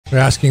We're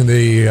asking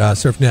the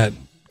SurfNet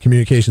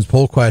communications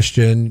poll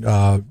question.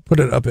 Put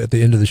it up at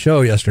the end of the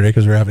show yesterday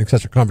because we were having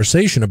such a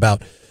conversation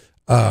about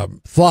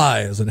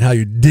flies and how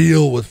you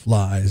deal with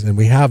flies. And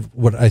we have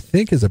what I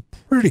think is a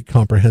pretty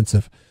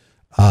comprehensive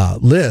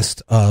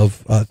list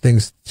of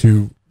things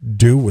to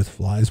do with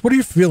flies. What are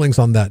your feelings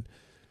on that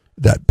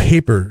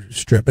paper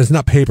strip? It's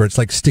not paper. It's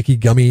like sticky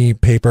gummy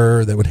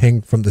paper that would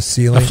hang from the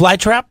ceiling. A fly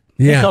trap?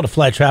 Yeah. It's called a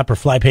fly trap or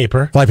fly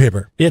paper. Fly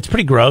paper. Yeah, it's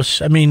pretty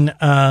gross. I mean,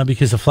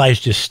 because the flies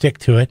just stick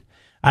to it.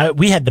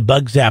 We had the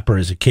bug zapper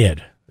as a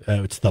kid.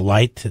 It's the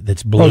light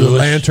that's blue. Oh, the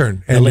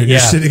lantern. And you're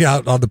sitting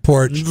out on the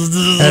porch.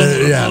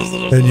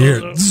 And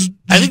you're...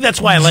 I think that's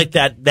why I like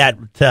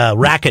that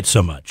racket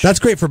so much. That's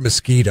great for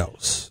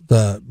mosquitoes,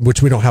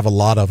 which we don't have a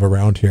lot of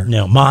around here.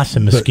 No, moths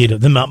and mosquito.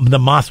 The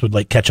moth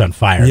would catch on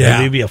fire.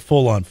 Yeah. It would be a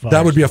full-on fire.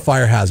 That would be a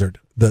fire hazard,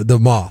 the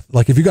moth.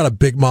 Like if you got a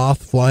big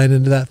moth flying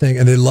into that thing,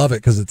 and they love it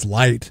because it's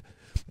light,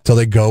 so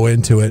they go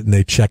into it and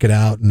they check it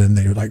out, and then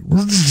they're like...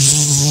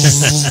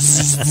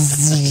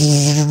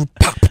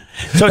 pop.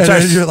 So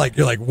it's you're like,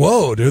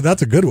 whoa, dude,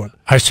 that's a good one.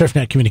 Our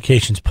SurfNet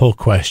Communications poll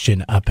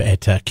question up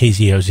at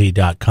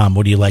kzoz.com.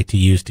 What do you like to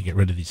use to get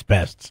rid of these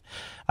pests?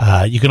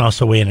 You can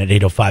also weigh in at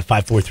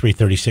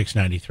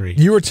 805-543-3693.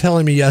 You were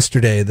telling me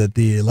yesterday that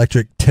the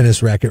electric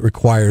tennis racket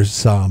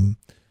requires a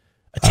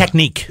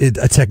technique.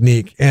 A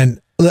technique.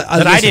 And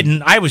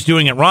I was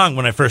doing it wrong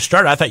when I first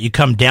started. I thought you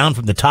come down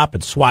from the top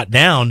and swat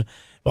down.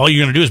 All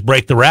you're going to do is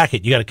break the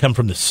racket. You got to come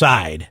from the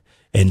side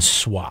and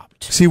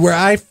swapped. See, where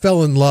I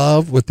fell in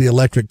love with the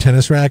electric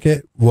tennis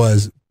racket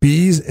was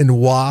bees and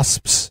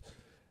wasps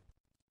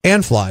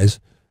and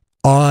flies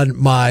on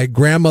my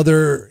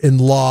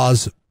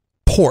grandmother-in-law's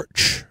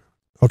porch.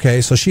 Okay,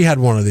 so she had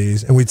one of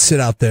these, and we'd sit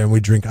out there and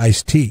we'd drink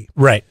iced tea.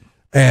 Right.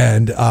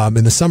 And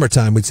in the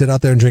summertime, we'd sit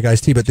out there and drink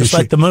iced tea. But just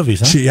like the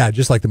movies, huh?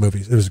 Just like the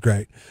movies. It was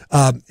great.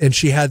 And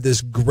she had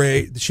these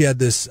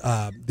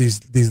I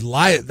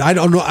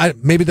don't know,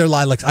 maybe they're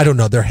lilacs. I don't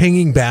know. They're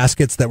hanging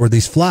baskets that were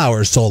these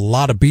flowers, so a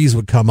lot of bees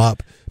would come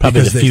up.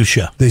 Probably the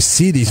fuchsia. They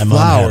see these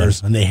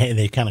flowers. And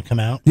they kind of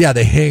come out. Yeah,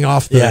 they hang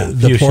off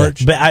the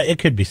porch. But it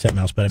could be something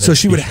else. But so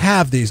she would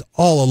have these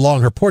all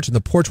along her porch, and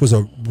the porch was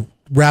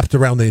wrapped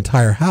around the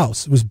entire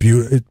house. It was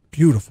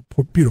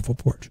beautiful, beautiful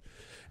porch.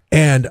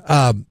 And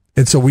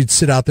so we'd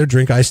sit out there,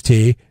 drink iced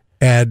tea,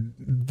 and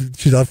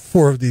she'd have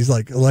 4 of these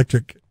like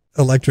electric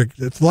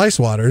fly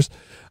swatters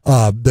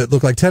that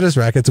look like tennis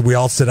rackets, and we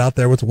all sit out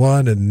there with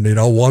one, and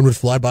one would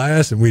fly by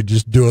us, and we'd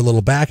just do a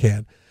little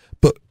backhand.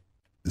 But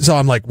so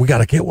I'm like, we got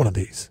to get one of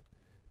these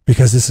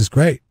because this is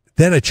great.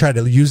 Then I try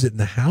to use it in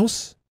the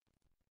house,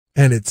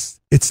 and it's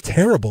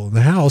terrible in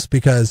the house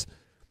because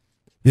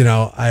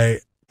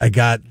I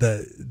got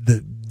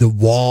the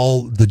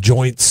wall, the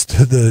joints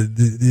to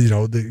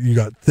you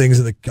got things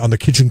on the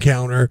kitchen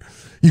counter.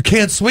 You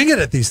can't swing it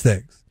at these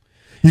things.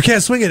 You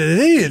can't swing it at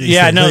any of these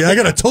things. No, I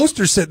got a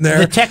toaster sitting there.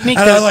 The technique,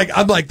 and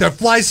I'm like, the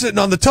fly sitting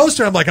on the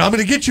toaster. I'm like, I'm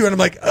going to get you, and I'm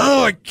like,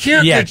 oh, I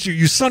can't get you,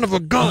 you son of a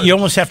gun. You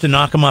almost have to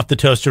knock them off the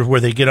toaster where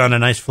they get on a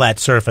nice flat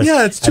surface.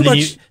 Yeah, it's too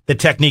much. The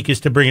technique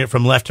is to bring it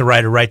from left to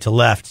right or right to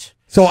left.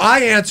 So I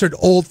answered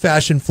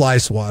old-fashioned fly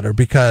swatter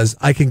because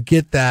I can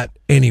get that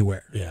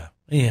anywhere. Yeah,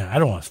 I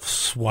don't want to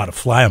swat a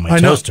fly on my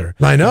toaster.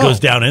 I know. It goes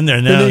down in there.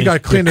 And then you got to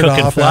clean it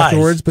off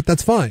afterwards, but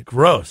that's fine.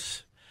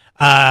 Gross.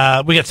 We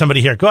got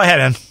somebody here. Go ahead,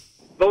 Ann.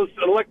 Those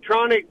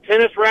electronic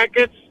tennis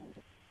rackets,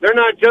 they're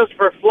not just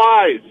for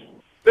flies.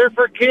 They're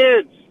for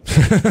kids.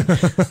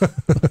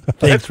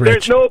 Thanks, Rich.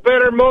 There's no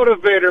better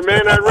motivator,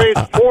 man. I raised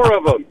 4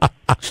 of them.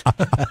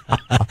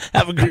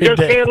 Have a great day. You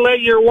just can't let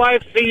your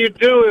wife see you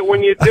do it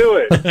when you do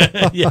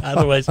it. Yeah,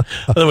 otherwise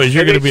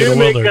you're going to be in the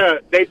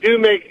wilderness. They do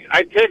make,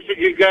 I texted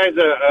you guys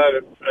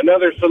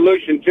another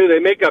solution, too. They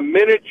make a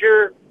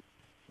miniature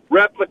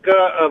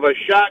replica of a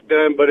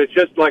shotgun, but it's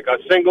just like a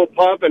single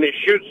pump, and it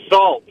shoots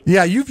salt.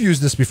 Yeah, you've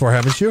used this before,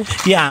 haven't you?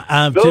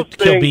 Yeah, to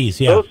kill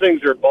bees, yeah. Those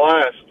things are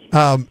blast.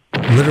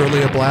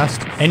 Literally a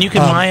blast. And you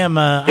can buy them,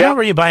 I don't know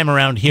where you buy them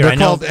around here. They're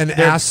called an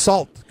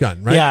assault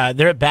gun, right? Yeah,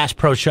 they're at Bass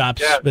Pro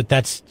Shops, but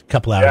that's a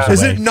couple hours away.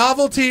 Is it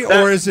novelty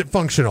or is it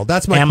functional?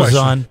 That's my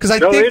Amazon. question.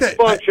 Because it's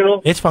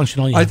functional. It's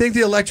functional, yeah. I think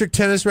the electric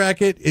tennis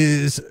racket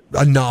is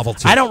a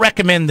novelty. I don't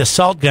recommend the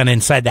salt gun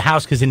inside the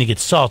house because then you get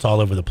salt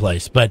all over the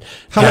place. But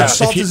how much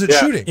salt is it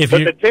shooting? But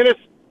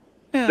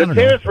the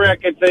tennis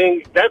racket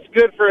thing, that's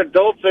good for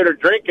adults that are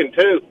drinking,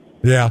 too.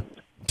 Yeah.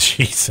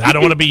 Jeez, I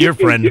don't want to be your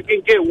friend. You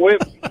can get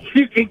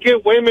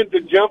women to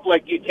jump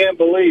like you can't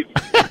believe.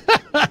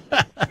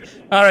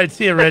 All right,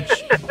 see you, Rich.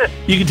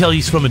 You can tell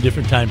he's from a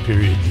different time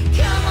period.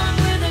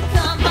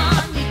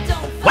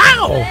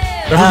 Wow!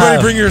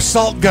 Everybody bring your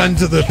salt gun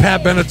to the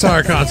Pat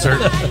Benatar concert.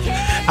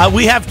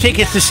 We have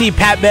tickets to see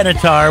Pat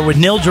Benatar with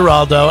Neil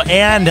Giraldo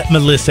and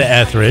Melissa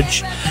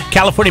Etheridge.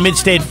 California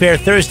Mid-State Fair,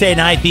 Thursday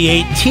night,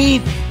 the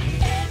 18th.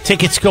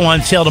 Tickets go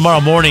on sale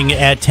tomorrow morning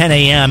at 10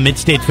 a.m.,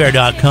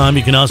 midstatefair.com.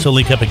 You can also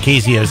link up at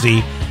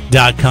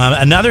kzoz.com.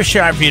 Another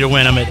shot for you to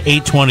win. I'm at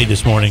 8:20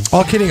 this morning.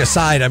 All kidding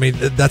aside, I mean,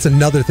 that's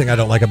another thing I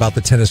don't like about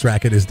the tennis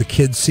racket is the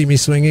kids see me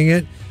swinging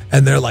it,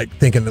 and they're like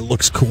thinking it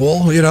looks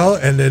cool,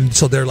 and then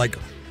so they're like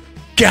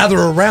gather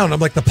around. I'm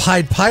like the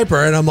Pied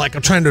Piper, and I'm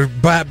trying to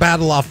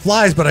battle off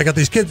flies, but I got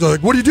these kids. They're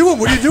like, "What are you doing?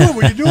 What are you doing?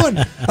 What are you doing?"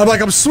 I'm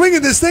like, "I'm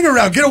swinging this thing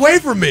around. Get away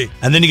from me!"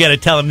 And then you got to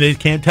tell them they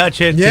can't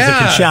touch it. Yeah, it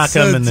can shock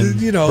them and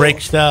then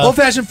break stuff.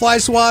 Old-fashioned fly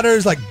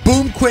swatters, like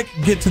boom, quick,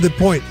 get to the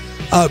point.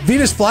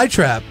 Venus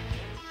flytrap,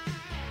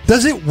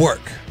 does it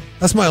work?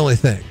 That's my only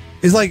thing.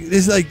 It's like,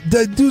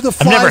 do the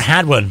flies? I've never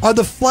had one. Are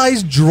the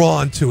flies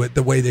drawn to it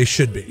the way they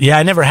should be? Yeah,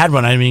 I never had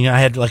one. I mean, I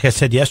had, like I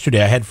said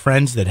yesterday, I had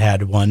friends that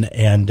had one,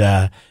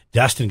 and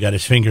Dustin got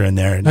his finger in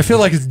there. And I feel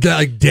like it's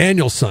like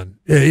Danielson,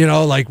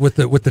 like with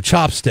the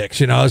chopsticks.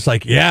 It's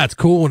like, yeah, it's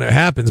cool when it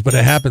happens, but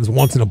it happens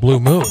once in a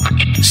blue moon.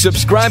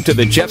 Subscribe to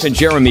the Jeff and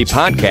Jeremy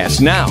podcast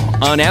now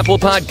on Apple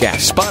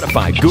Podcasts,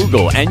 Spotify,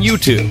 Google, and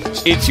YouTube.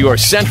 It's your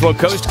Central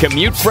Coast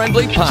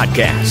commute-friendly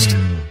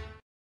podcast.